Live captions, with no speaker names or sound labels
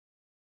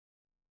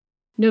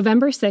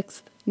November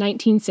 6th,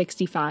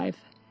 1965.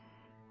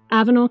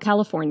 Avenel,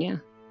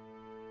 California.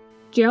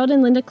 Gerald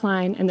and Linda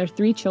Klein and their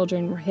 3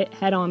 children were hit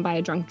head-on by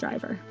a drunk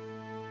driver.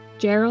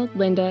 Gerald,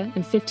 Linda,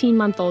 and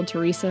 15-month-old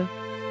Teresa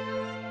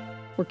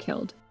were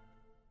killed.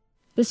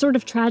 This sort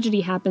of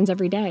tragedy happens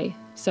every day,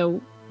 so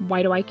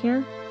why do I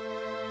care?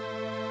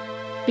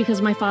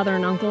 Because my father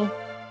and uncle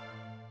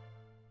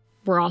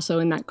were also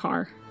in that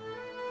car.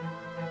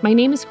 My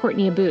name is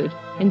Courtney Aboud,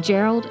 and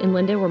Gerald and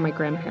Linda were my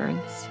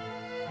grandparents.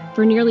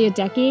 For nearly a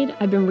decade,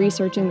 I've been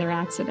researching their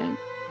accident.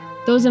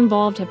 Those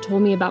involved have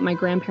told me about my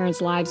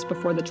grandparents' lives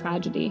before the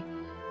tragedy.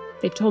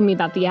 They've told me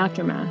about the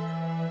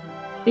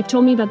aftermath. They've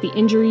told me about the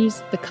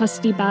injuries, the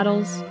custody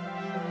battles,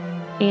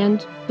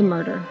 and the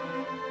murder.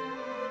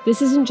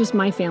 This isn't just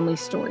my family's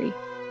story.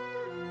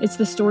 It's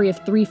the story of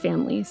 3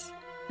 families,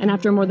 and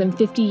after more than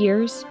 50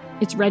 years,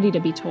 it's ready to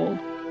be told.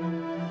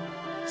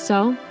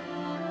 So,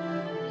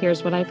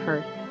 here's what I've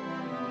heard.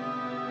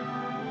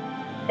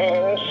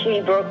 And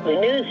she broke the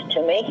news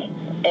to me,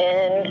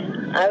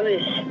 and I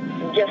was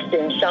just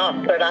in shock,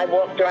 but I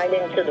walked right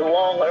into the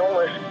wall and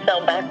almost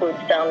fell backwards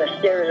down the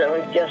stairs. I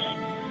was just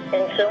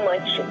in so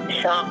much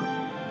shock.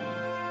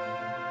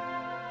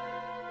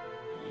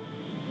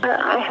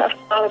 I have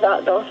thought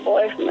about those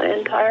boys my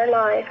entire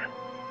life.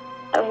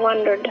 I've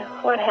wondered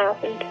what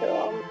happened to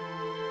them.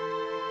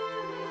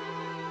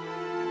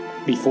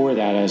 Before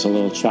that, as a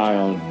little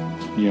child,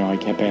 I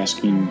kept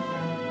asking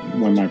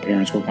when my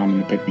parents were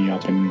coming to pick me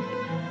up, and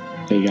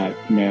they got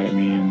mad at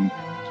me and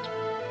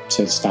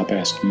said, "Stop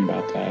asking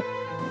about that.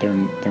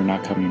 They're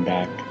not coming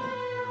back."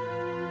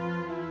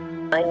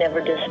 I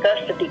never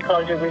discussed it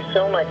because there was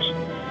so much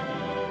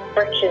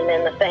friction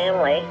in the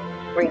family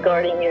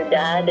regarding your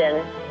dad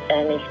and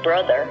his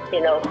brother,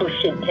 who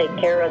should take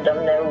care of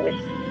them. There was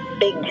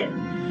big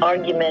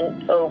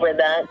argument over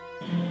that.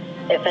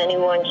 If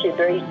anyone should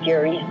raise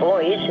Jerry's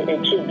boys,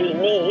 it should be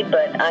me,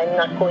 but I'm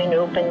not going to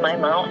open my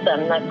mouth.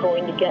 I'm not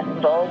going to get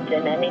involved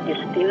in any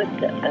dispute.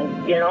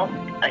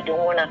 I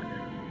don't want to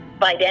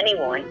fight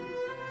anyone.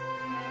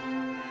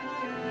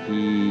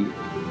 He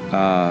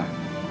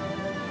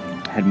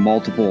had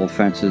multiple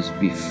offenses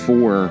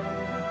before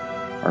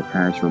our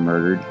parents were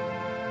murdered,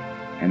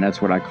 and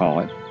that's what I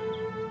call it.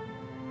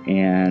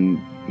 And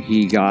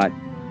he got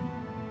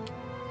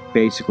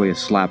basically a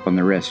slap on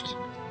the wrist.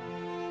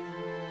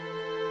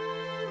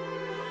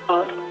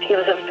 He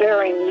was a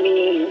very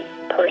mean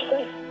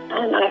person,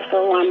 and I,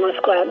 for one, was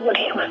glad when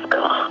he was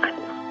gone.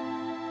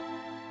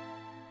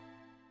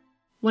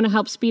 Want to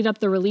help speed up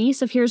the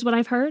release of Here's What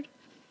I've Heard?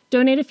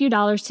 Donate a few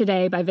dollars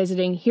today by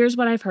visiting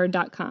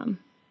here'swhatI'veheard.com.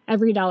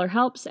 Every dollar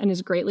helps and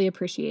is greatly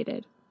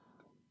appreciated.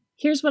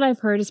 Here's What I've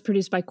Heard is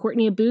produced by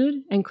Courtney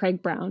Aboud and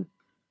Craig Brown.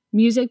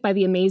 Music by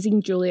the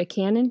amazing Julia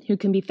Cannon, who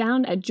can be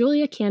found at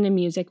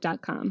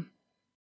juliacannonmusic.com.